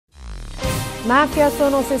Mafia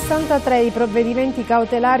sono 63 i provvedimenti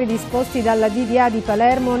cautelari disposti dalla DDA di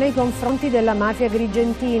Palermo nei confronti della mafia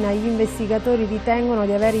agrigentina. Gli investigatori ritengono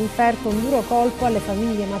di aver inferto un duro colpo alle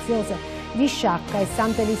famiglie mafiose di Sciacca e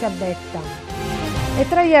Santa Elisabetta. E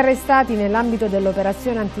tra gli arrestati nell'ambito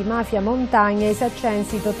dell'operazione antimafia Montagna i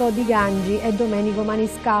saccensi Totò Di Gangi e Domenico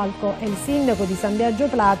Maniscalco e il sindaco di San Biagio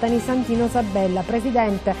Platani Santino Sabella,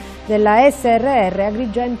 presidente della SRR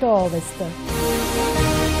Agrigento Ovest.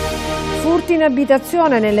 Furti in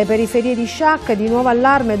abitazione nelle periferie di Sciacca, di nuovo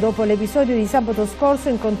allarme dopo l'episodio di sabato scorso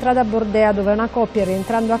in contrada Bordea, dove una coppia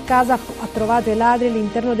rientrando a casa ha trovato i ladri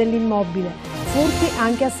all'interno dell'immobile. Furti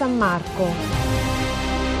anche a San Marco.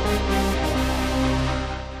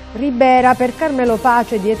 Ribera, per Carmelo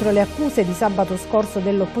Pace dietro le accuse di sabato scorso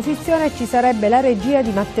dell'opposizione ci sarebbe la regia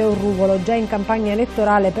di Matteo Ruvolo, già in campagna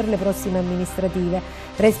elettorale per le prossime amministrative.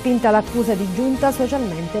 Respinta l'accusa di giunta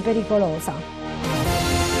socialmente pericolosa.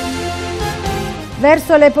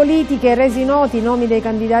 Verso le politiche, resi noti i nomi dei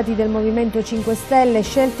candidati del Movimento 5 Stelle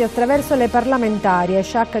scelti attraverso le parlamentarie.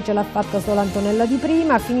 Sciacca ce l'ha fatta solo Antonella Di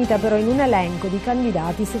Prima, finita però in un elenco di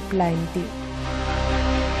candidati supplenti.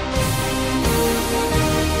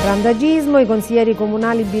 Randagismo, i consiglieri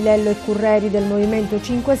comunali Bilello e Curreri del Movimento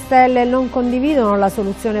 5 Stelle non condividono la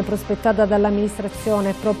soluzione prospettata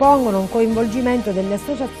dall'amministrazione e propongono un coinvolgimento delle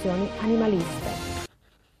associazioni animaliste.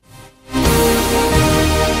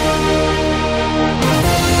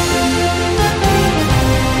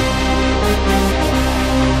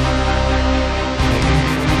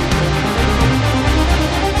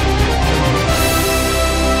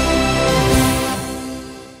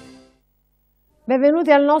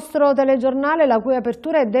 Benvenuti al nostro telegiornale, la cui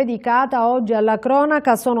apertura è dedicata oggi alla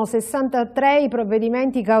cronaca. Sono 63 i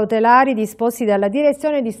provvedimenti cautelari disposti dalla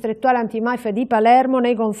Direzione Distrettuale Antimafia di Palermo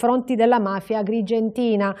nei confronti della mafia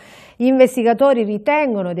agrigentina. Gli investigatori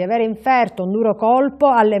ritengono di aver inferto un duro colpo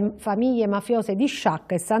alle famiglie mafiose di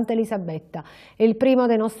Sciacca e Santa Elisabetta. È il primo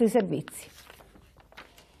dei nostri servizi.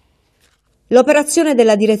 L'operazione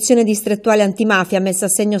della Direzione Distrettuale Antimafia messa a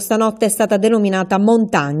segno stanotte è stata denominata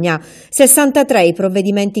Montagna. 63 i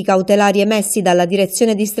provvedimenti cautelari emessi dalla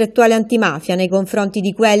Direzione Distrettuale Antimafia nei confronti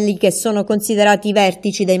di quelli che sono considerati i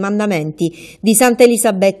vertici dei mandamenti di Santa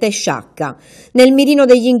Elisabetta e Sciacca. Nel mirino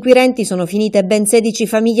degli inquirenti sono finite ben 16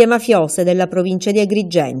 famiglie mafiose della provincia di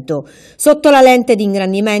Agrigento. Sotto la lente di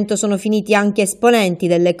ingrandimento sono finiti anche esponenti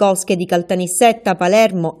delle cosche di Caltanissetta,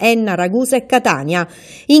 Palermo, Enna, Ragusa e Catania.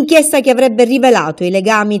 Inchiesta che avrebbe rivelato i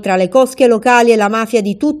legami tra le cosche locali e la mafia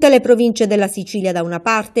di tutte le province della Sicilia da una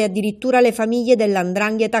parte e addirittura le famiglie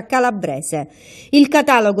dell''ndrangheta calabrese. Il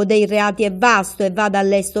catalogo dei reati è vasto e va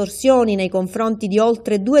dalle estorsioni nei confronti di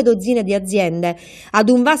oltre 2 dozzine di aziende ad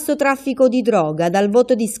un vasto traffico di droga, dal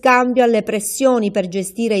voto di scambio alle pressioni per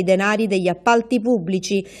gestire i denari degli appalti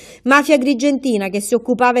pubblici. Mafia agrigentina che si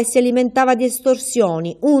occupava e si alimentava di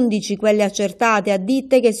estorsioni, 11 quelle accertate a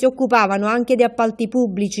ditte che si occupavano anche di appalti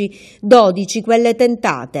pubblici, 12 quelle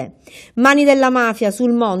tentate. Mani della mafia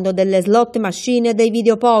sul mondo delle slot machine e dei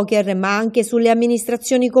videopoker, ma anche sulle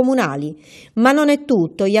amministrazioni comunali. Ma non è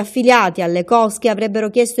tutto, gli affiliati alle cosche avrebbero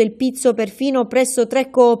chiesto il pizzo perfino presso 3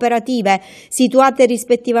 cooperative situate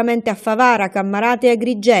rispettivamente a Favara, Cammarate e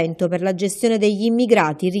Agrigento per la gestione degli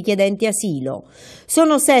immigrati richiedenti asilo.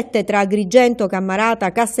 Sono 7 tra Agrigento,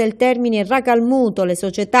 Cammarata, Casteltermini e Racalmuto le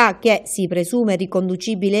società che, si presume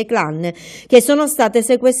riconducibili ai clan, che sono state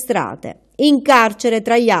sequestrate. In carcere,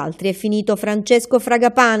 tra gli altri, è finito Francesco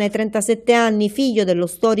Fragapane, 37 anni, figlio dello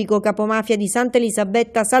storico capomafia di Santa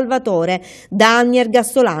Elisabetta Salvatore, da anni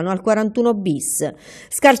ergastolano al 41 bis.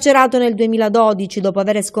 Scarcerato nel 2012, dopo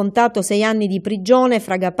aver scontato 6 anni di prigione,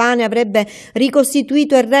 Fragapane avrebbe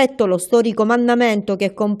ricostituito e retto lo storico mandamento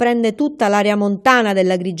che comprende tutta l'area montana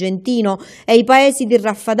dell'Agrigentino e i paesi di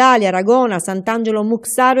Raffadali, Aragona, Sant'Angelo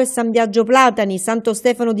Muxaro e San Biagio Platani, Santo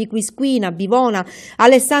Stefano di Quisquina, Bivona,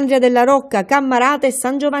 Alessandria della Rocca, Cammarata e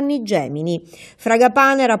San Giovanni Gemini.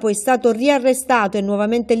 Fragapane era poi stato riarrestato e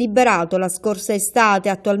nuovamente liberato la scorsa estate,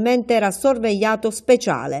 attualmente era sorvegliato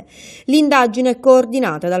speciale. L'indagine è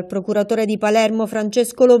coordinata dal procuratore di Palermo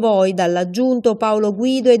Francesco Lovoi, dall'aggiunto Paolo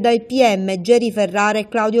Guido e dai PM Geri Ferrara e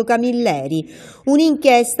Claudio Camilleri.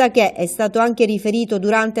 Un'inchiesta che, è stato anche riferito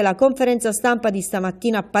durante la conferenza stampa di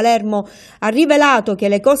stamattina a Palermo, ha rivelato che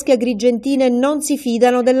le cosche agrigentine non si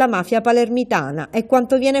fidano della mafia palermitana e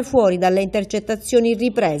quanto viene fuori dalla dalle intercettazioni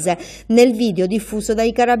riprese nel video diffuso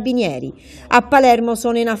dai carabinieri. A Palermo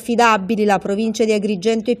sono inaffidabili, la provincia di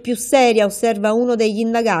Agrigento è più seria, osserva uno degli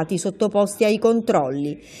indagati sottoposti ai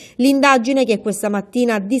controlli. L'indagine che questa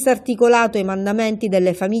mattina ha disarticolato i mandamenti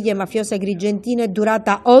delle famiglie mafiose agrigentine è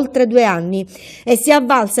durata oltre 2 anni e si è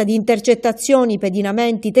avvalsa di intercettazioni,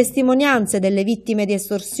 pedinamenti, testimonianze delle vittime di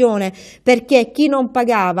estorsione, perché chi non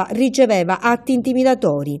pagava riceveva atti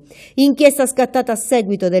intimidatori. Inchiesta scattata a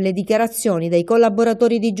seguito delle dichiarazioni dei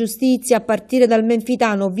collaboratori di giustizia, a partire dal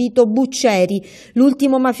menfitano Vito Bucceri,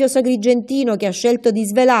 l'ultimo mafioso agrigentino che ha scelto di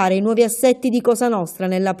svelare i nuovi assetti di Cosa Nostra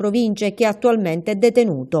nella provincia e che attualmente è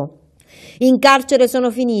detenuto. In carcere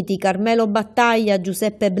sono finiti Carmelo Battaglia,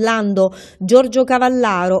 Giuseppe Blando, Giorgio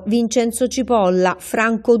Cavallaro, Vincenzo Cipolla,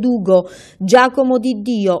 Franco Dugo, Giacomo Di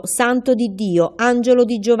Dio, Santo Di Dio, Angelo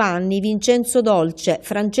Di Giovanni, Vincenzo Dolce,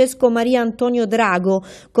 Francesco Maria Antonio Drago,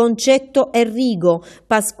 Concetto Enrigo,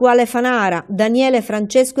 Pasquale Fanara, Daniele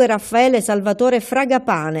Francesco e Raffaele Salvatore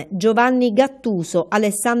Fragapane, Giovanni Gattuso,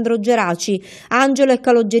 Alessandro Geraci, Angelo e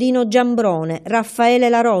Caloggerino Giambrone, Raffaele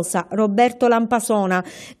La Rosa, Roberto Lampasona,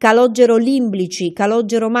 Calogero Limblici,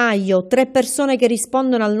 Calogero Maglio, 3 persone che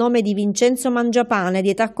rispondono al nome di Vincenzo Mangiapane, di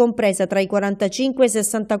età compresa tra i 45 e i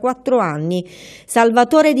 64 anni,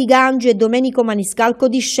 Salvatore Di Gangi e Domenico Maniscalco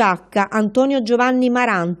di Sciacca, Antonio Giovanni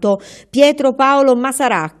Maranto, Pietro Paolo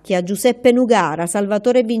Masaracchia, Giuseppe Nugara,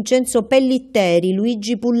 Salvatore Vincenzo Pellitteri,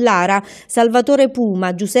 Luigi Pullara, Salvatore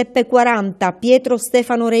Puma, Giuseppe Quaranta, Pietro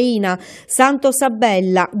Stefano Reina, Santo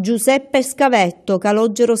Sabella, Giuseppe Scavetto,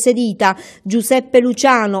 Calogero Sedita, Giuseppe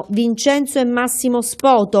Luciano, Vincenzo e Massimo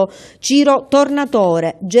Spoto, Ciro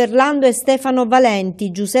Tornatore, Gerlando e Stefano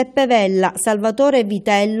Valenti, Giuseppe Vella, Salvatore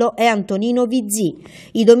Vitello e Antonino Vizzi.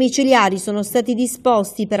 I domiciliari sono stati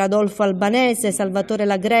disposti per Adolfo Albanese, Salvatore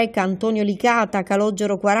La Greca, Antonio Licata,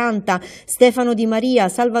 Calogero 40, Stefano Di Maria,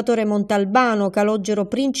 Salvatore Montalbano, Calogero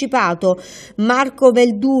Principato, Marco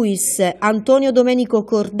Velduis, Antonio Domenico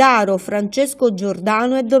Cordaro, Francesco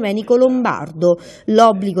Giordano e Domenico Lombardo.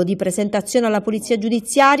 L'obbligo di presentazione alla polizia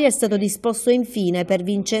giudiziaria è stato disposto infine per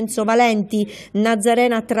Vincenzo Valenti,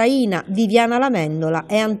 Nazarena Traina, Viviana Lamendola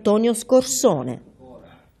e Antonio Scorsone.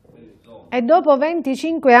 E dopo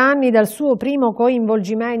 25 anni dal suo primo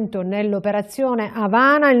coinvolgimento nell'operazione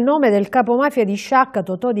Havana, il nome del capomafia di Sciacca,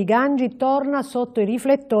 Totò Di Gangi, torna sotto i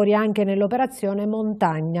riflettori anche nell'operazione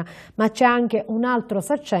Montagna, ma c'è anche un altro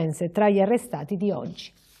saccense tra gli arrestati di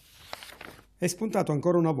oggi. È spuntato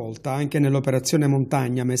ancora una volta anche nell'operazione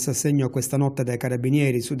Montagna messa a segno questa notte dai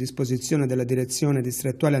carabinieri su disposizione della direzione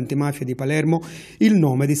distrettuale antimafia di Palermo il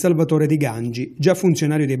nome di Salvatore Di Gangi, già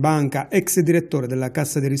funzionario di banca, ex direttore della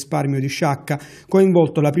Cassa di Risparmio di Sciacca,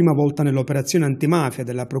 coinvolto la prima volta nell'operazione antimafia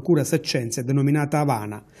della Procura Saccense denominata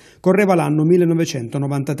Havana. Correva l'anno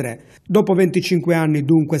 1993. Dopo 25 anni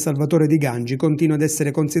dunque Salvatore Di Gangi continua ad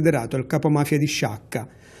essere considerato il capomafia di Sciacca.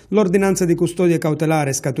 L'ordinanza di custodia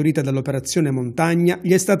cautelare scaturita dall'operazione Montagna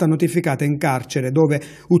gli è stata notificata in carcere dove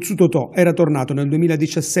Uzzu Totò era tornato nel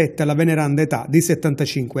 2017 alla veneranda età di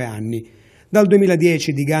 75 anni. Dal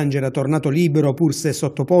 2010 Di Gangi era tornato libero pur se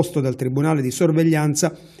sottoposto dal Tribunale di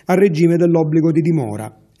sorveglianza al regime dell'obbligo di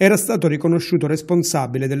dimora. Era stato riconosciuto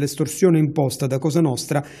responsabile dell'estorsione imposta da Cosa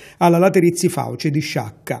Nostra alla Laterizzi Fauci di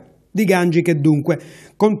Sciacca. Di Gangi che dunque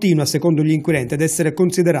continua, secondo gli inquirenti, ad essere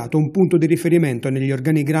considerato un punto di riferimento negli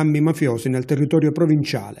organigrammi mafiosi nel territorio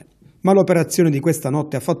provinciale. Ma l'operazione di questa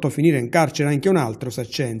notte ha fatto finire in carcere anche un altro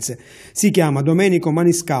saccense. Si chiama Domenico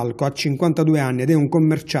Maniscalco, ha 52 anni ed è un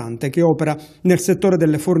commerciante che opera nel settore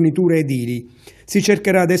delle forniture edili. Si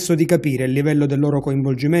cercherà adesso di capire il livello del loro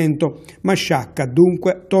coinvolgimento, ma Sciacca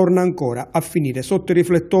dunque torna ancora a finire sotto i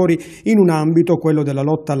riflettori in un ambito, quello della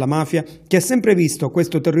lotta alla mafia, che ha sempre visto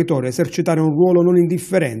questo territorio esercitare un ruolo non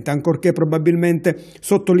indifferente, ancorché probabilmente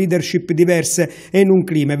sotto leadership diverse e in un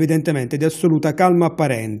clima evidentemente di assoluta calma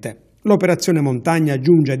apparente. L'operazione Montagna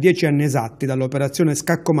giunge a 10 anni esatti dall'operazione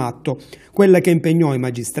Scaccomatto, quella che impegnò i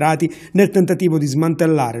magistrati nel tentativo di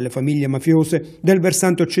smantellare le famiglie mafiose del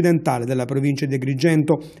versante occidentale della provincia di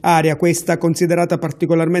Agrigento, area questa considerata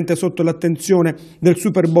particolarmente sotto l'attenzione del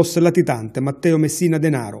superboss latitante Matteo Messina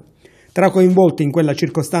Denaro. Tra coinvolti in quella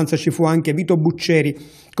circostanza ci fu anche Vito Bucceri,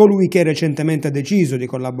 colui che recentemente ha deciso di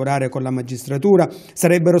collaborare con la magistratura.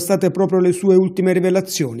 Sarebbero state proprio le sue ultime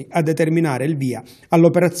rivelazioni a determinare il via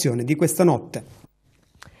all'operazione di questa notte.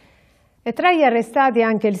 E tra gli arrestati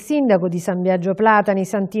anche il sindaco di San Biagio Platani,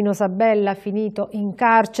 Santino Sabella, finito in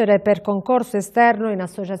carcere per concorso esterno in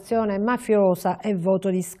associazione mafiosa e voto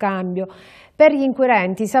di scambio. Per gli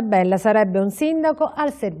inquirenti Sabella sarebbe un sindaco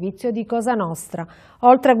al servizio di Cosa Nostra.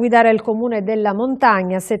 Oltre a guidare il comune della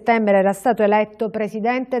Montagna, a settembre era stato eletto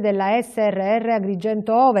presidente della SRR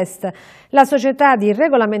Agrigento Ovest, la società di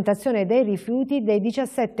regolamentazione dei rifiuti dei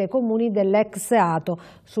 17 comuni dell'ex Ato,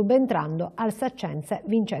 subentrando al saccense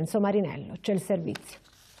Vincenzo Marinello. C'è il servizio.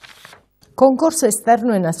 Concorso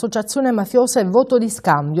esterno in associazione mafiosa e voto di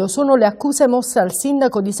scambio sono le accuse mosse al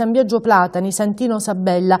sindaco di San Biagio Platani, Santino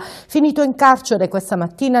Sabella, finito in carcere questa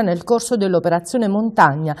mattina nel corso dell'operazione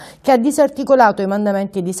Montagna, che ha disarticolato i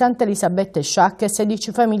mandamenti di Santa Elisabetta e Sciacca e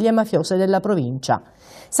 16 famiglie mafiose della provincia.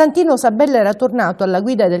 Santino Sabella era tornato alla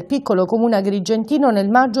guida del piccolo comune agrigentino nel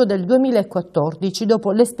maggio del 2014,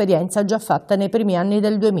 dopo l'esperienza già fatta nei primi anni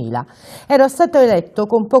del 2000. Era stato eletto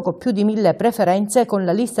con poco più di 1000 preferenze con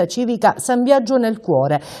la lista civica San Biagio nel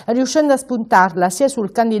cuore, riuscendo a spuntarla sia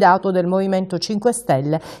sul candidato del Movimento 5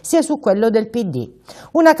 Stelle sia su quello del PD.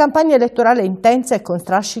 Una campagna elettorale intensa e con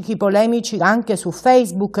strascichi polemici anche su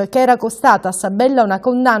Facebook, che era costata a Sabella una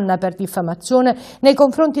condanna per diffamazione nei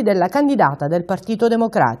confronti della candidata del Partito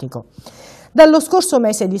Democratico. Dallo scorso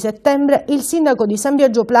mese di settembre il sindaco di San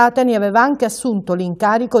Biagio Platani aveva anche assunto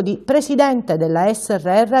l'incarico di presidente della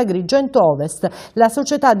SRR Agrigento Ovest, la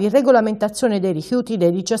società di regolamentazione dei rifiuti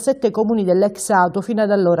dei 17 comuni dell'ex Ato, fino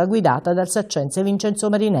ad allora guidata dal saccense Vincenzo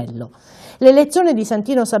Marinello. L'elezione di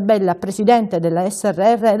Santino Sabella presidente della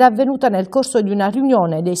SRR era avvenuta nel corso di una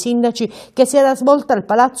riunione dei sindaci che si era svolta al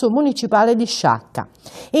Palazzo Municipale di Sciacca.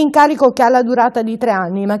 Incarico che ha la durata di 3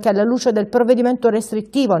 anni, ma che alla luce del provvedimento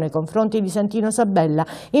restrittivo nei confronti di Santino Sabella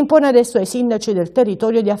impone adesso ai sindaci del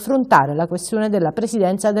territorio di affrontare la questione della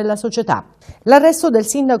presidenza della società. L'arresto del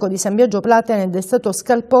sindaco di San Biagio Platani è destato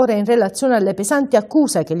scalpore in relazione alle pesanti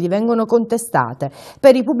accuse che gli vengono contestate.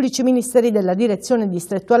 Per i pubblici ministeri della direzione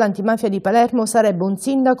distrettuale antimafia di Palermo sarebbe un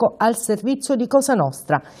sindaco al servizio di Cosa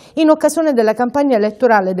Nostra. In occasione della campagna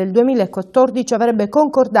elettorale del 2014 avrebbe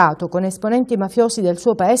concordato con esponenti mafiosi del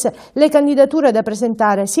suo paese le candidature da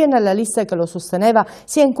presentare sia nella lista che lo sosteneva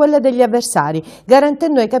sia in quella degli avversari,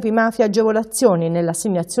 garantendo ai capi mafia agevolazioni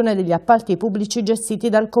nell'assegnazione degli appalti pubblici gestiti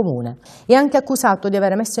dal comune. È anche accusato di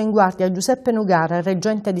aver messo in guardia Giuseppe Nugara,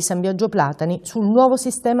 reggente di San Biagio Platani, sul nuovo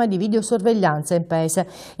sistema di videosorveglianza in paese,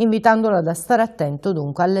 invitandolo ad stare attento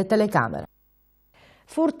dunque alle telecamere.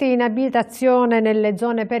 Furti in abitazione nelle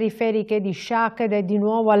zone periferiche di Sciacca ed è di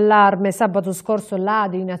nuovo allarme. Sabato scorso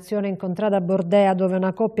ladri in azione incontrata a Bordea, dove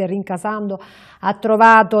una coppia rincasando ha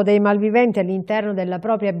trovato dei malviventi all'interno della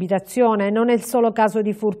propria abitazione. Non è il solo caso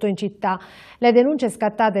di furto in città. Le denunce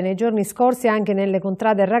scattate nei giorni scorsi anche nelle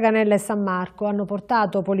contrade Raganella e San Marco hanno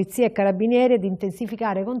portato polizia e carabinieri ad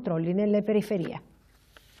intensificare i controlli nelle periferie.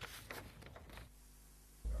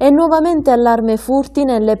 E nuovamente allarme furti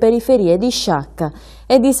nelle periferie di Sciacca.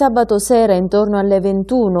 È di sabato sera intorno alle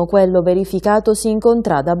 21 quello verificatosi in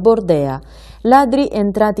contrada Bordea. Ladri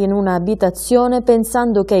entrati in una abitazione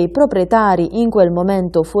pensando che i proprietari, in quel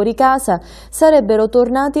momento fuori casa, sarebbero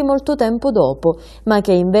tornati molto tempo dopo, ma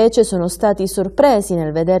che invece sono stati sorpresi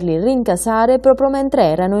nel vederli rincasare proprio mentre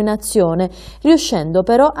erano in azione, riuscendo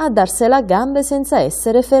però a darsela a gambe senza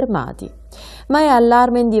essere fermati. Ma è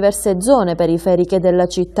allarme in diverse zone periferiche della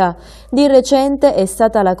città. Di recente è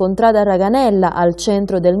stata la contrada Raganella al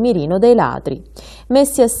centro del mirino dei ladri.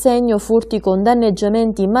 Messi a segno furti con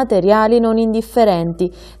danneggiamenti materiali non indifferenti,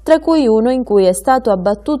 tra cui uno in cui è stato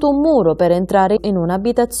abbattuto un muro per entrare in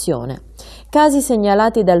un'abitazione. Casi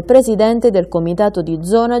segnalati dal presidente del comitato di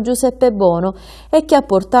zona Giuseppe Bono e che ha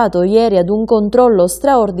portato ieri ad un controllo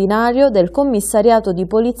straordinario del commissariato di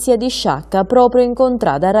polizia di Sciacca proprio in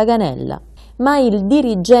contrada Raganella. Ma il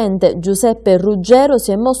dirigente Giuseppe Ruggero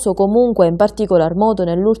si è mosso comunque in particolar modo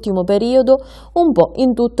nell'ultimo periodo un po'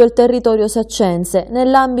 in tutto il territorio saccense,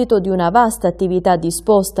 nell'ambito di una vasta attività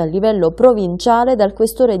disposta a livello provinciale dal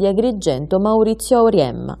questore di Agrigento Maurizio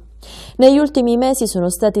Auriemma. Negli ultimi mesi sono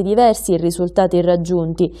stati diversi i risultati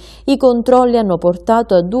raggiunti. I controlli hanno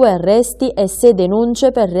portato a 2 arresti e 6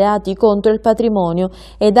 denunce per reati contro il patrimonio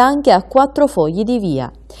ed anche a 4 fogli di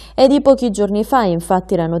via. È di pochi giorni fa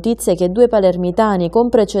infatti la notizia che 2 palermitani con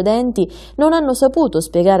precedenti non hanno saputo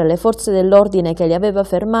spiegare alle forze dell'ordine che li aveva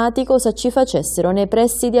fermati cosa ci facessero nei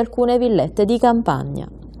pressi di alcune villette di campagna.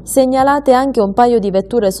 Segnalate anche un paio di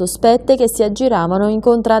vetture sospette che si aggiravano in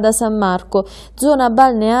contrada San Marco, zona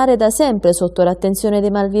balneare da sempre sotto l'attenzione dei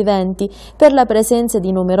malviventi, per la presenza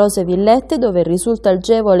di numerose villette dove risulta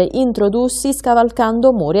agevole introdursi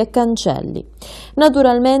scavalcando muri e cancelli.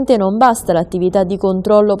 Naturalmente non basta l'attività di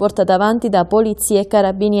controllo portata avanti da polizie e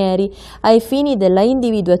carabinieri. Ai fini della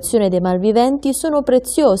individuazione dei malviventi sono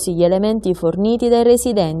preziosi gli elementi forniti dai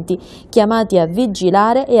residenti, chiamati a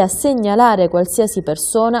vigilare e a segnalare qualsiasi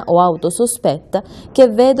persona persona o auto sospetta che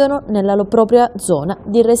vedono nella propria zona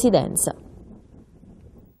di residenza.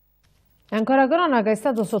 Ancora cronaca, è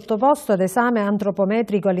stato sottoposto ad esame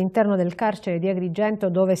antropometrico all'interno del carcere di Agrigento,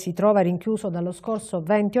 dove si trova rinchiuso dallo scorso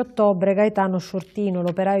 20 ottobre Gaetano Sciortino,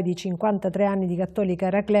 l'operaio di 53 anni di Cattolica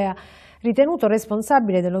Eraclea, ritenuto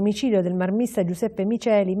responsabile dell'omicidio del marmista Giuseppe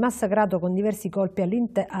Miceli, massacrato con diversi colpi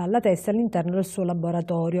alla testa all'interno del suo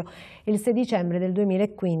laboratorio il 6 dicembre del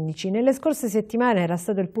 2015. Nelle scorse settimane era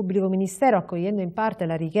stato il pubblico ministero, accogliendo in parte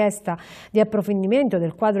la richiesta di approfondimento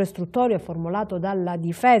del quadro istruttorio formulato dalla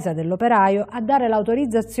difesa dell'operaio, a dare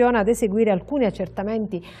l'autorizzazione ad eseguire alcuni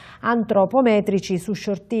accertamenti antropometrici su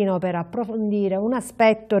Sciortino per approfondire un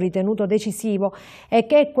aspetto ritenuto decisivo e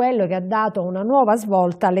che è quello che ha dato una nuova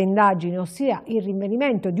svolta alle indagini, ossia il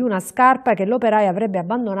rinvenimento di una scarpa che l'operaio avrebbe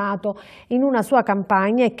abbandonato in una sua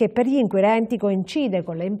campagna e che per gli inquirenti coincide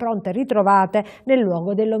con le impronte ritrovate nel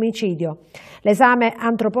luogo dell'omicidio. L'esame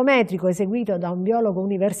antropometrico eseguito da un biologo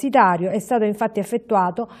universitario è stato infatti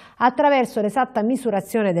effettuato attraverso l'esatta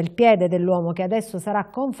misurazione del piede dell'uomo, che adesso sarà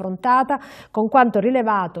confrontata con quanto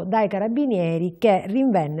rilevato dai carabinieri che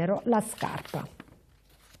rinvennero la scarpa.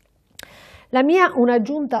 La mia una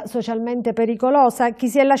giunta socialmente pericolosa? Chi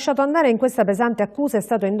si è lasciato andare in questa pesante accusa è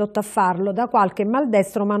stato indotto a farlo da qualche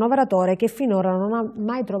maldestro manovratore che finora non ha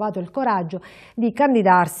mai trovato il coraggio di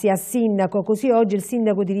candidarsi a sindaco. Così oggi il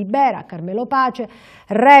sindaco di Ribera, Carmelo Pace,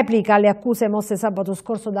 replica le accuse mosse sabato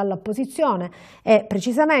scorso dall'opposizione e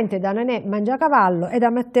precisamente da Nenè Mangiacavallo e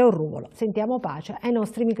da Matteo Ruvolo. Sentiamo Pace ai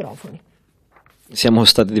nostri microfoni. Siamo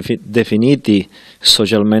stati definiti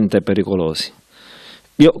socialmente pericolosi.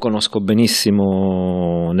 Io conosco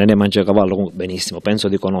benissimo Nenè Mangiacavallo, benissimo, penso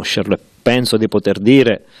di conoscerlo e penso di poter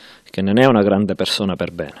dire che Nenè è una grande persona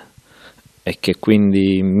per bene e che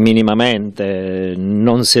quindi minimamente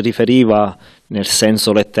non si riferiva nel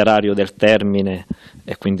senso letterario del termine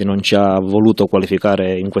e quindi non ci ha voluto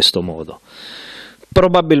qualificare in questo modo.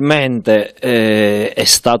 Probabilmente è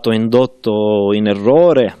stato indotto in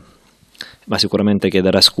errore, ma sicuramente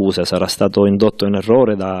chiederà scusa, sarà stato indotto in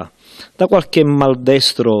errore da qualche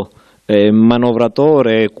maldestro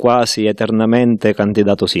manovratore quasi eternamente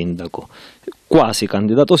candidato sindaco. Quasi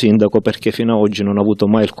candidato sindaco perché fino ad oggi non ho avuto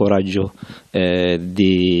mai il coraggio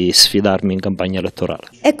di sfidarmi in campagna elettorale.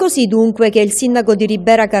 È così dunque che il sindaco di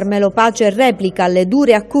Ribera Carmelo Pace replica alle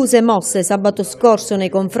dure accuse mosse sabato scorso nei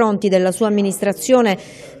confronti della sua amministrazione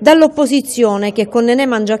dall'opposizione, che con Nenè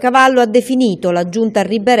Mangiacavallo ha definito la giunta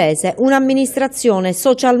riberese un'amministrazione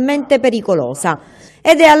socialmente pericolosa.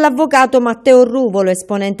 Ed è all'avvocato Matteo Ruvolo,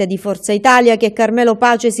 esponente di Forza Italia, che Carmelo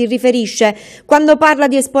Pace si riferisce quando parla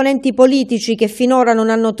di esponenti politici che finora non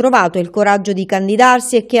hanno trovato il coraggio di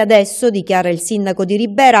candidarsi e che adesso, dichiara il sindaco di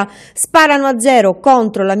Ribera, sparano a zero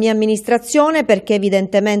contro la mia amministrazione perché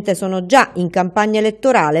evidentemente sono già in campagna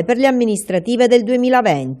elettorale per le amministrative del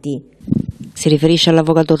 2020. Si riferisce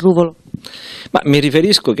all'avvocato Ruvolo? Ma mi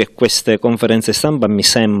riferisco che queste conferenze stampa mi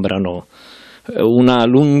sembrano una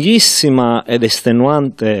lunghissima ed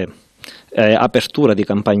estenuante apertura di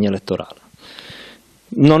campagna elettorale.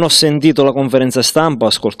 Non ho sentito la conferenza stampa, ho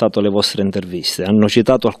ascoltato le vostre interviste, hanno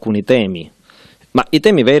citato alcuni temi, ma i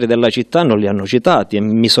temi veri della città non li hanno citati e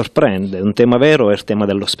mi sorprende. Un tema vero è il tema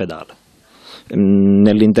dell'ospedale.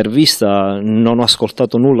 Nell'intervista non ho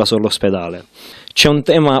ascoltato nulla sull'ospedale. C'è un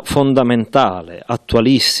tema fondamentale,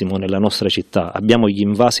 attualissimo nella nostra città, abbiamo gli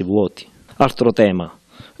invasi vuoti. Altro tema.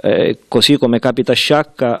 Così come capita a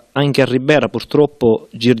Sciacca, anche a Ribera purtroppo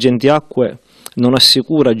Girgenti Acque non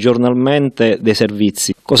assicura giornalmente dei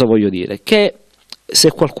servizi. Cosa voglio dire? Che se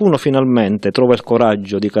qualcuno finalmente trova il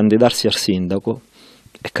coraggio di candidarsi al sindaco,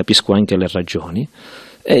 e capisco anche le ragioni,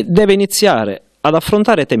 deve iniziare ad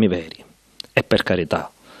affrontare temi veri. E per carità,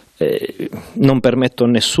 non permetto a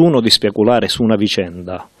nessuno di speculare su una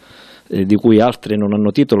vicenda di cui altri non hanno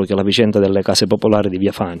titolo, che è la vicenda delle case popolari di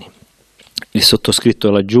Via Fani. Il sottoscritto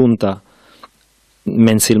e la giunta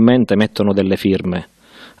mensilmente mettono delle firme,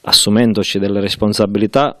 assumendoci delle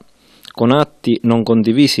responsabilità con atti non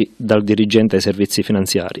condivisi dal dirigente dei servizi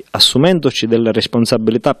finanziari, assumendoci delle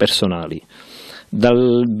responsabilità personali.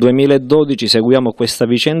 Dal 2012 seguiamo questa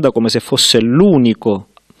vicenda come se fosse l'unico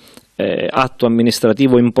atto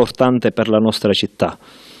amministrativo importante per la nostra città.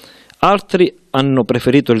 Altri hanno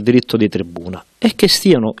preferito il diritto di tribuna e che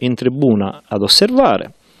stiano in tribuna ad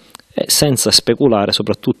osservare, senza speculare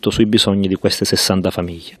soprattutto sui bisogni di queste 60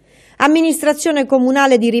 famiglie. Amministrazione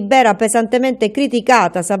comunale di Ribera pesantemente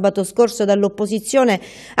criticata sabato scorso dall'opposizione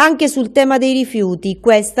anche sul tema dei rifiuti,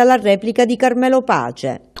 questa la replica di Carmelo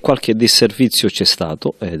Pace. qualche disservizio c'è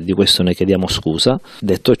stato, di questo ne chiediamo scusa.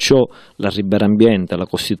 Detto ciò, la Riberambiente, la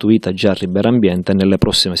costituita già Riberambiente, nelle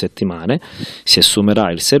prossime settimane si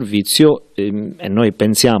assumerà il servizio e noi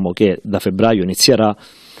pensiamo che da febbraio inizierà,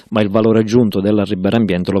 ma il valore aggiunto della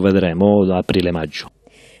Riberambiente lo vedremo da aprile-maggio.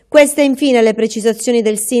 Queste infine le precisazioni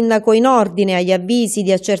del sindaco in ordine agli avvisi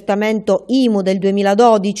di accertamento IMU del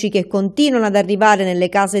 2012 che continuano ad arrivare nelle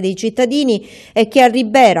case dei cittadini e che a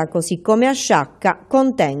Ribera, così come a Sciacca,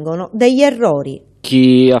 contengono degli errori.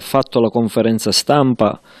 Chi ha fatto la conferenza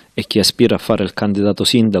stampa e chi aspira a fare il candidato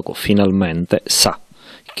sindaco finalmente sa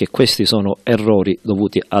che questi sono errori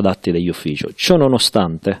dovuti ad atti degli uffici. Ciò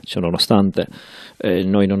nonostante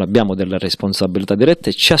noi non abbiamo delle responsabilità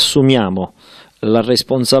dirette, ci assumiamo la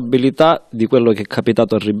responsabilità di quello che è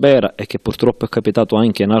capitato a Ribera e che purtroppo è capitato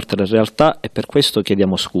anche in altre realtà, e per questo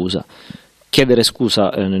chiediamo scusa. Chiedere scusa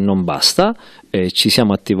non basta, ci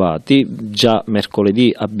siamo attivati, già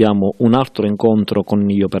mercoledì abbiamo un altro incontro con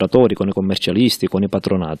gli operatori, con i commercialisti, con i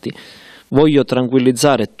patronati. Voglio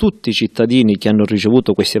tranquillizzare tutti i cittadini che hanno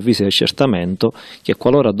ricevuto questi avvisi di accertamento che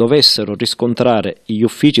qualora dovessero riscontrare, gli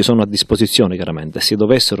uffici sono a disposizione chiaramente, se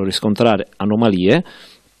dovessero riscontrare anomalie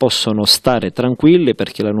possono stare tranquilli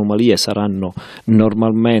perché le anomalie saranno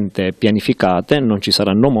normalmente pianificate, non ci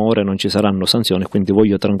saranno more, non ci saranno sanzioni, quindi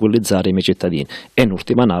voglio tranquillizzare i miei cittadini e in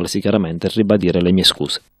ultima analisi chiaramente ribadire le mie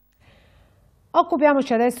scuse.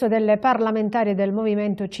 Occupiamoci adesso delle parlamentari del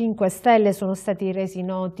Movimento 5 Stelle. Sono stati resi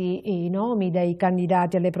noti i nomi dei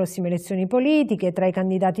candidati alle prossime elezioni politiche. Tra i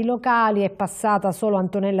candidati locali è passata solo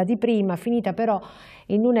Antonella Di Prima, finita però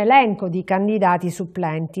in un elenco di candidati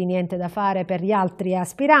supplenti. Niente da fare per gli altri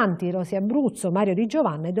aspiranti, Rosi Abruzzo, Mario Di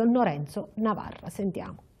Giovanna e Don Lorenzo Navarra.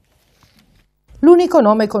 Sentiamo. L'unico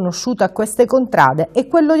nome conosciuto a queste contrade è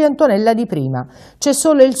quello di Antonella Di Prima. C'è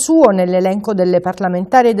solo il suo nell'elenco delle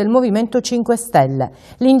parlamentari del Movimento 5 Stelle.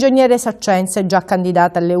 L'ingegnere Saccenza è già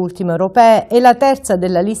candidata alle ultime europee e la terza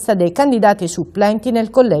della lista dei candidati supplenti nel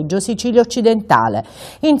collegio Sicilia Occidentale.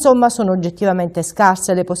 Insomma, sono oggettivamente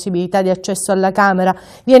scarse le possibilità di accesso alla Camera.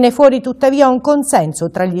 Viene fuori tuttavia un consenso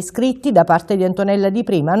tra gli iscritti da parte di Antonella Di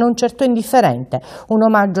Prima, non certo indifferente, un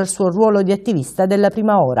omaggio al suo ruolo di attivista della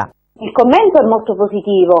prima ora. Il commento è molto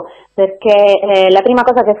positivo perché la prima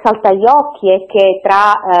cosa che salta agli occhi è che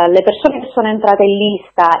tra le persone che sono entrate in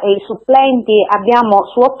lista e i supplenti abbiamo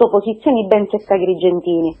su 8 posizioni ben 7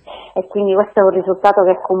 agrigentini e quindi questo è un risultato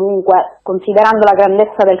che comunque, considerando la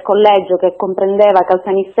grandezza del collegio che comprendeva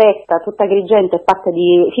Caltanissetta, tutta Agrigento e parte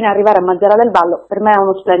fino ad arrivare a Mazara del Vallo, per me è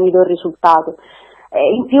uno splendido risultato.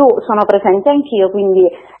 In più sono presente anch'io, quindi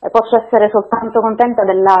posso essere soltanto contenta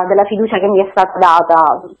della fiducia che mi è stata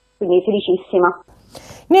data. Quindi felicissima.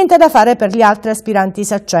 Niente da fare per gli altri aspiranti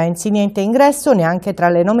saccensi, niente ingresso neanche tra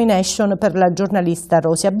le nomination per la giornalista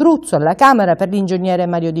Rosi Abruzzo alla Camera, per l'ingegnere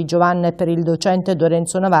Mario Di Giovanna e per il docente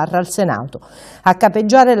Lorenzo Navarra al Senato. A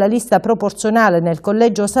capeggiare la lista proporzionale nel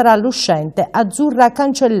collegio sarà l'uscente Azzurra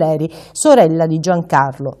Cancelleri, sorella di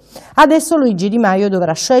Giancarlo. Adesso Luigi Di Maio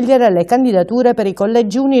dovrà scegliere le candidature per i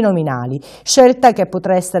collegi uninominali, scelta che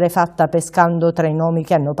potrà essere fatta pescando tra i nomi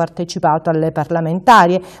che hanno partecipato alle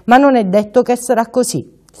parlamentarie, ma non è detto che sarà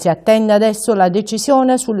così. Si attende adesso la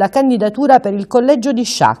decisione sulla candidatura per il collegio di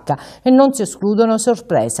Sciacca e non si escludono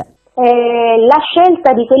sorprese. La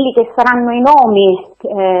scelta di quelli che saranno i nomi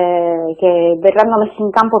che verranno messi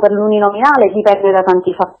in campo per l'uninominale dipende da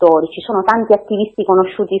tanti fattori. Ci sono tanti attivisti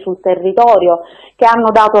conosciuti sul territorio che hanno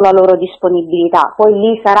dato la loro disponibilità, poi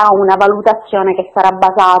lì sarà una valutazione che sarà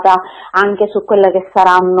basata anche su quelle che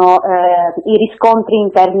saranno i riscontri in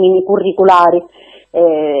termini curriculari.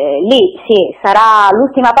 Lì sì, sarà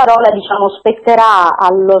l'ultima parola, diciamo, spetterà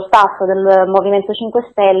allo staff del Movimento 5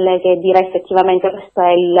 Stelle che dirà effettivamente questo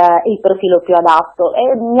è il profilo più adatto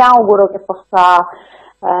e mi auguro che possa,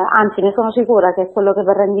 anzi ne sono sicura che quello che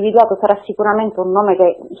verrà individuato sarà sicuramente un nome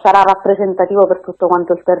che sarà rappresentativo per tutto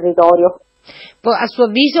quanto il territorio. A suo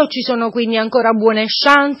avviso ci sono quindi ancora buone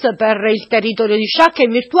chance per il territorio di Sciacca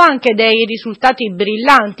in virtù anche dei risultati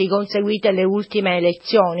brillanti conseguiti alle ultime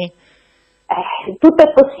elezioni? Tutto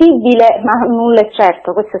è possibile, ma nulla è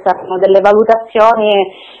certo, queste saranno delle valutazioni,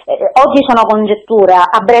 oggi sono congetture,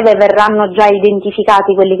 a breve verranno già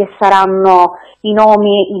identificati quelli che saranno i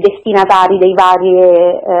nomi, i destinatari dei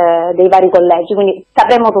vari collegi, quindi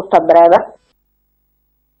sapremo tutto a breve.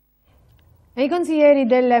 I consiglieri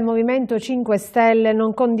del Movimento 5 Stelle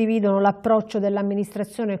non condividono l'approccio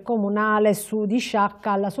dell'amministrazione comunale di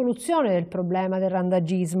Sciacca alla soluzione del problema del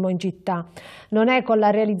randagismo in città. Non è con la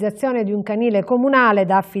realizzazione di un canile comunale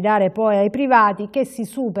da affidare poi ai privati che si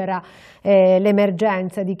supera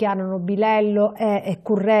l'emergenza, dichiarano Bilello e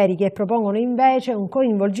Curreri, che propongono invece un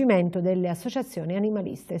coinvolgimento delle associazioni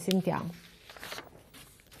animaliste. Sentiamo.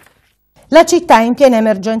 La città è in piena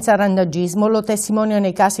emergenza randagismo, lo testimoniano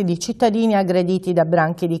i casi di cittadini aggrediti da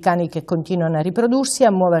branchi di cani che continuano a riprodursi e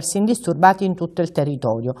a muoversi indisturbati in tutto il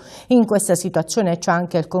territorio. In questa situazione c'è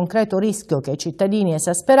anche il concreto rischio che i cittadini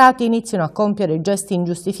esasperati inizino a compiere gesti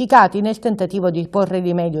ingiustificati nel tentativo di porre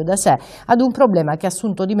rimedio da sé ad un problema che ha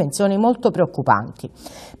assunto dimensioni molto preoccupanti.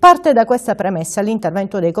 Parte da questa premessa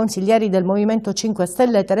l'intervento dei consiglieri del Movimento 5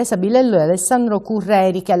 Stelle Teresa Bilello e Alessandro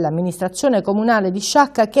Curreri, che all'amministrazione comunale di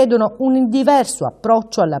Sciacca chiedono un diverso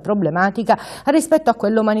approccio alla problematica rispetto a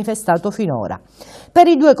quello manifestato finora. Per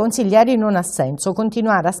i due consiglieri non ha senso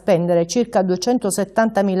continuare a spendere circa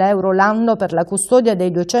 270.000 euro l'anno per la custodia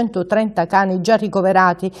dei 230 cani già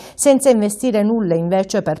ricoverati, senza investire nulla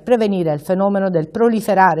invece per prevenire il fenomeno del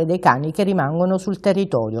proliferare dei cani che rimangono sul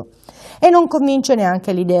territorio. E non convince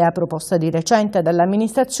neanche l'idea proposta di recente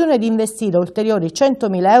dall'amministrazione di investire ulteriori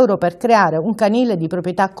 100.000 euro per creare un canile di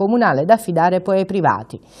proprietà comunale da affidare poi ai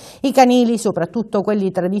privati. I canili, soprattutto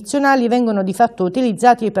quelli tradizionali, vengono di fatto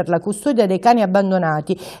utilizzati per la custodia dei cani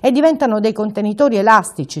abbandonati e diventano dei contenitori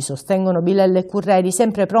elastici, sostengono Bilello e Curreri,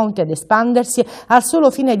 sempre pronti ad espandersi al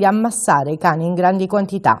solo fine di ammassare i cani in grandi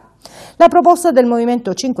quantità. La proposta del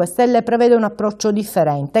Movimento 5 Stelle prevede un approccio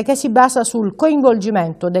differente che si basa sul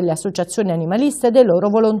coinvolgimento delle associazioni animaliste e dei loro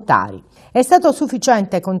volontari. È stato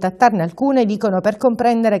sufficiente contattarne alcune, dicono, per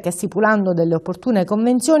comprendere che stipulando delle opportune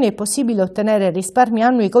convenzioni è possibile ottenere risparmi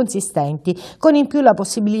annui consistenti, con in più la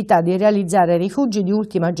possibilità di realizzare rifugi di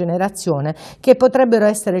ultima generazione che potrebbero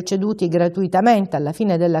essere ceduti gratuitamente alla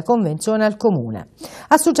fine della convenzione al Comune.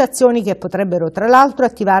 Associazioni che potrebbero tra l'altro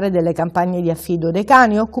attivare delle campagne di affido dei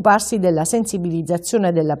cani, occuparsi della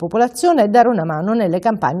sensibilizzazione della popolazione e dare una mano nelle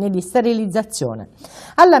campagne di sterilizzazione.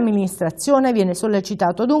 All'amministrazione viene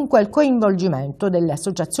sollecitato dunque il coinvolgimento delle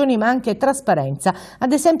associazioni, ma anche trasparenza,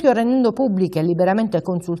 ad esempio rendendo pubbliche e liberamente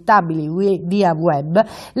consultabili via web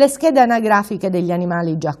le schede anagrafiche degli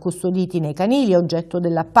animali già custoditi nei canili oggetto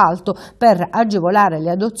dell'appalto, per agevolare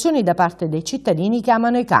le adozioni da parte dei cittadini che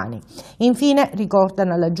amano i cani. Infine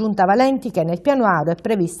ricordano alla Giunta Valenti che nel piano Aro è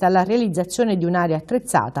prevista la realizzazione di un'area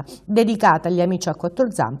attrezzata dedicata agli amici a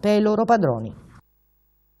quattro zampe e ai loro padroni.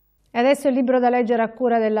 E adesso il libro da leggere a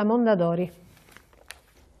cura della Mondadori.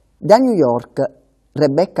 Da New York,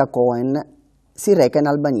 Rmk Cohen si reca in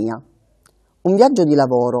Albania. Un viaggio di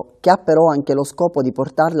lavoro che ha però anche lo scopo di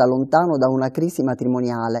portarla lontano da una crisi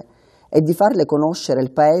matrimoniale e di farle conoscere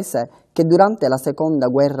il paese che durante la Seconda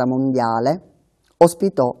Guerra Mondiale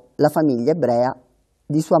ospitò la famiglia ebrea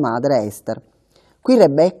di sua madre Esther. Qui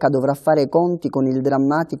Rebecca dovrà fare i conti con il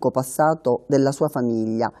drammatico passato della sua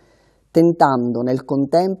famiglia, tentando nel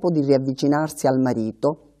contempo di riavvicinarsi al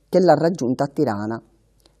marito che l'ha raggiunta a Tirana.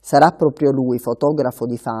 Sarà proprio lui, fotografo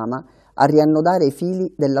di fama, a riannodare i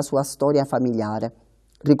fili della sua storia familiare,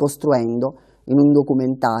 ricostruendo in un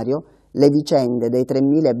documentario le vicende dei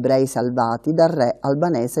 3.000 ebrei salvati dal re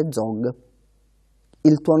albanese Zog.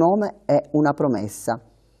 Il tuo nome è una promessa,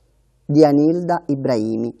 di Anilda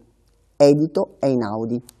Ibrahimi, edito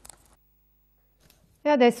Einaudi. E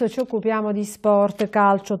adesso ci occupiamo di sport,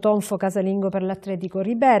 calcio, tonfo casalingo per l'Atletico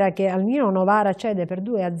Ribera che al Nino Novara cede per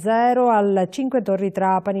 2-0 al Cinque Torri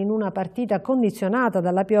Trapani in una partita condizionata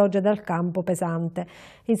dalla pioggia e dal campo pesante.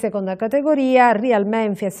 In seconda categoria Real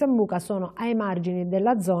Menfi e Sambuca sono ai margini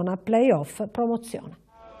della zona play-off promozione.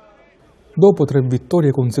 Dopo 3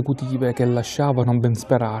 vittorie consecutive che lasciavano ben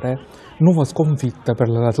sperare, nuova sconfitta per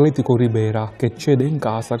l'Atletico Ribera che cede in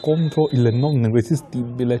casa contro il non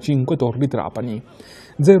irresistibile Cinque Torri Trapani.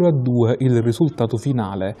 0-2 il risultato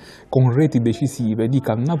finale, con reti decisive di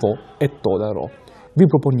Cannavò e Todaro. Vi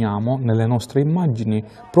proponiamo nelle nostre immagini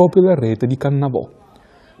proprio la rete di Cannavò.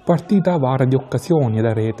 Partita avara di occasioni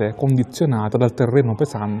da rete, condizionata dal terreno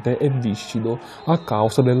pesante e viscido a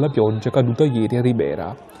causa della pioggia caduta ieri a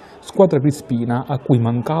Ribera. Squadra crispina a cui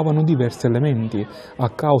mancavano diversi elementi a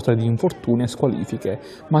causa di infortuni e squalifiche,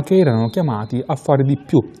 ma che erano chiamati a fare di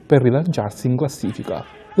più per rilanciarsi in classifica.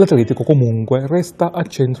 L'Atletico comunque resta a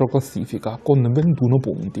centro classifica con 21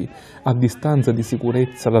 punti, a distanza di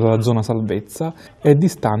sicurezza dalla zona salvezza e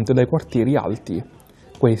distante dai quartieri alti.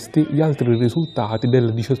 Questi gli altri risultati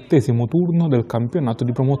del 18° turno del campionato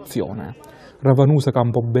di promozione. Ravanusa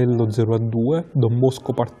Campobello 0-2, Don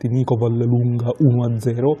Bosco Partinico Vallelunga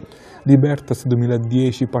 1-0, Libertas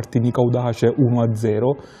 2010 Partinico Audace 1-0,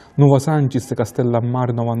 Nuova Sancis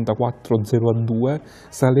Castellammare 94 0-2,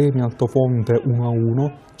 Salemi Altofonte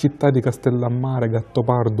 1-1, Città di Castellammare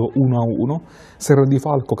Gattopardo 1-1, Serra di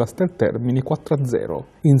Falco Casteltermini 4-0.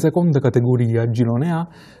 In seconda categoria, Girone A,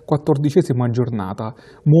 14ª giornata,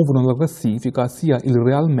 muovono la classifica sia il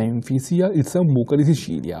Real Menfi sia il Sambuca di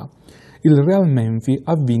Sicilia. Il Real Menfi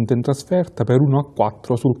ha vinto in trasferta per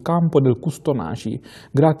 1-4 sul campo del Custonaci,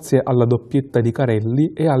 grazie alla doppietta di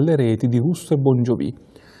Carelli e alle reti di Russo e Bongiovi.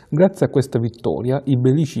 Grazie a questa vittoria, i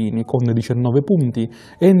bellicini, con 19 punti,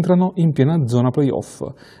 entrano in piena zona playoff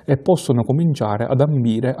e possono cominciare ad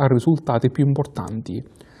ambire a risultati più importanti.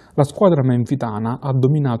 La squadra menfitana ha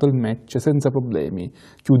dominato il match senza problemi,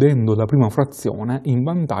 chiudendo la prima frazione in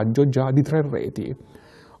vantaggio già di 3 reti.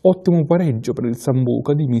 Ottimo pareggio per il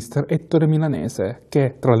Sambuca di mister Ettore Milanese,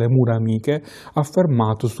 che tra le mura amiche ha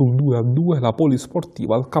fermato sul 2-2 la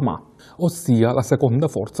polisportiva Alcamà, ossia la seconda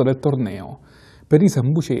forza del torneo. Per i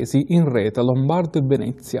sambucesi in rete Lombardo e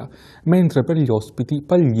Venezia, mentre per gli ospiti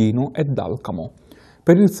Paglino e Dalcamo.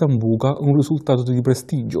 Per il Sambuca un risultato di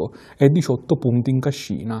prestigio e 18 punti in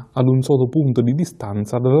cascina, ad un solo punto di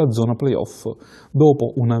distanza dalla zona playoff,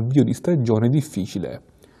 dopo un avvio di stagione difficile.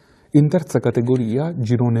 In terza categoria,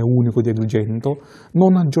 girone unico di Agrigento,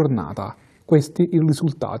 nona giornata. Questi i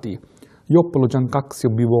risultati. Ioppolo Giancaxio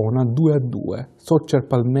Bivona 2-2, Soccer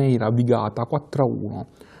Palmeira Vigata 4-1,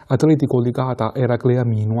 Atletico Licata Eraclea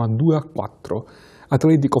Minua 2-4,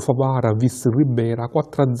 Atletico Favara Vis Ribera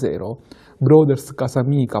 4-0, Brothers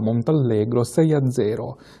Casamica Montallegro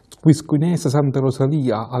 6-0, Quisquinese Santa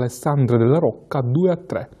Rosalia Alessandria della Rocca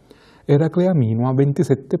 2-3. Eraclea Minua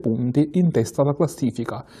 27 punti in testa alla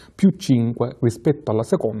classifica, più 5 rispetto alla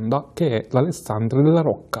seconda che è l'Alessandria della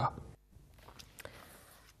Rocca.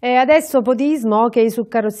 E adesso podismo, hockey su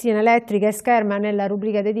carrozzine elettriche e scherma nella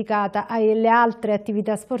rubrica dedicata alle altre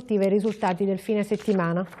attività sportive e i risultati del fine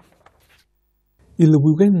settimana. Il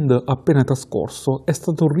weekend appena trascorso è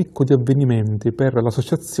stato ricco di avvenimenti per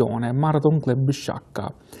l'associazione Marathon Club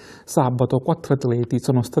Sciacca. Sabato 4 atleti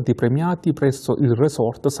sono stati premiati presso il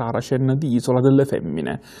resort Saracen di Isola delle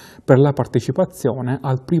Femmine per la partecipazione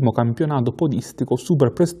al primo campionato podistico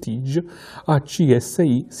Super Prestige a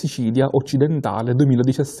CSI Sicilia Occidentale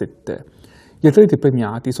 2017. Gli atleti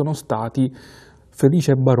premiati sono stati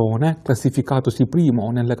Felice Barone, classificatosi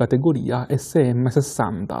primo nella categoria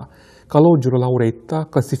SM60, Calogero Lauretta,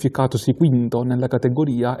 classificatosi quinto nella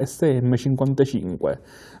categoria SM55,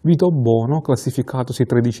 Vito Bono, classificatosi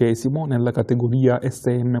tredicesimo nella categoria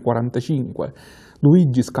SM45,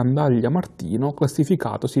 Luigi Scandaglia Martino,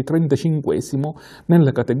 classificatosi 35esimo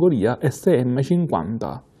nella categoria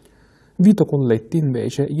SM50. Vito Colletti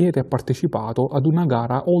invece ieri ha partecipato ad una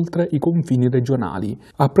gara oltre i confini regionali.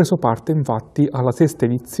 Ha preso parte infatti alla 6ª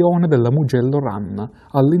edizione della Mugello Run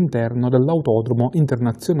all'interno dell'Autodromo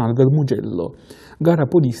Internazionale del Mugello, gara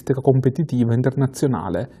podistica competitiva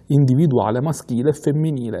internazionale, individuale maschile e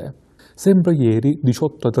femminile. Sempre ieri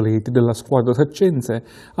 18 atleti della squadra saccense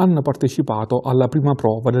hanno partecipato alla prima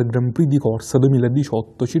prova del Grand Prix di corsa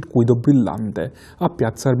 2018 Circuito Brillante a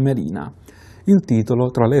Piazza Armerina. Il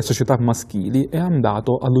titolo tra le società maschili è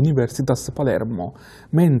andato all'Universitas Palermo,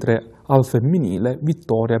 mentre al femminile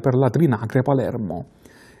vittoria per la Trinacre Palermo.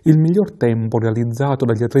 Il miglior tempo realizzato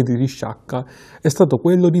dagli atleti di Sciacca è stato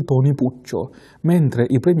quello di Toni Puccio, mentre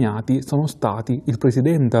i premiati sono stati il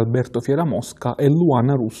presidente Alberto Fieramosca e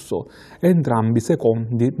Luana Russo, entrambi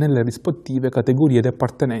secondi nelle rispettive categorie di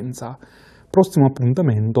appartenenza. Prossimo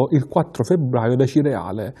appuntamento il 4 febbraio da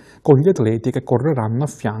Cireale, con gli atleti che correranno a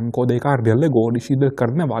fianco dei carri allegorici del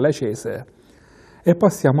Carnevale Acese. E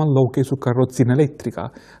passiamo all'hockey su carrozzina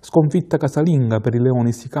elettrica, sconfitta casalinga per i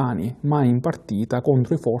Leoni Sicani, ma in partita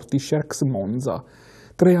contro i forti Sharks Monza.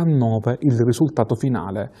 3-9 il risultato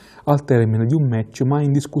finale, al termine di un match mai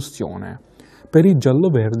in discussione. Per i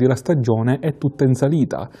gialloverdi la stagione è tutta in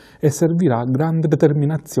salita e servirà grande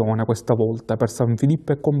determinazione questa volta per San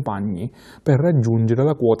Filippo e compagni per raggiungere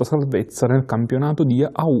la quota salvezza nel campionato di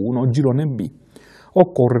A1 Girone B.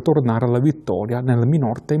 Occorre tornare alla vittoria nel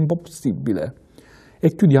minor tempo possibile.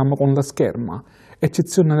 E chiudiamo con la scherma.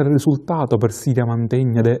 Eccezionale risultato per Siria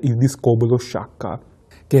Mantegna del Discobolo Sciacca,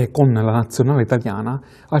 che con la nazionale italiana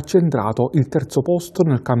ha centrato il 3° posto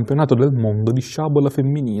nel campionato del mondo di sciabola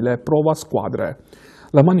femminile prova a squadre.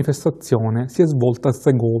 La manifestazione si è svolta a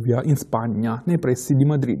Segovia, in Spagna, nei pressi di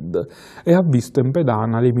Madrid, e ha visto in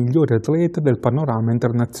pedana le migliori atlete del panorama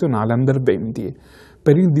internazionale Under 20.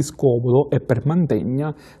 Per il Discobolo e per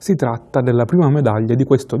Mantegna si tratta della prima medaglia di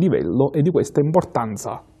questo livello e di questa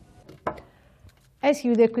importanza. E si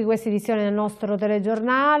chiude qui questa edizione del nostro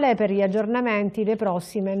telegiornale. Per gli aggiornamenti, le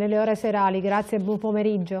prossime nelle ore serali. Grazie e buon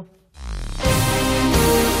pomeriggio.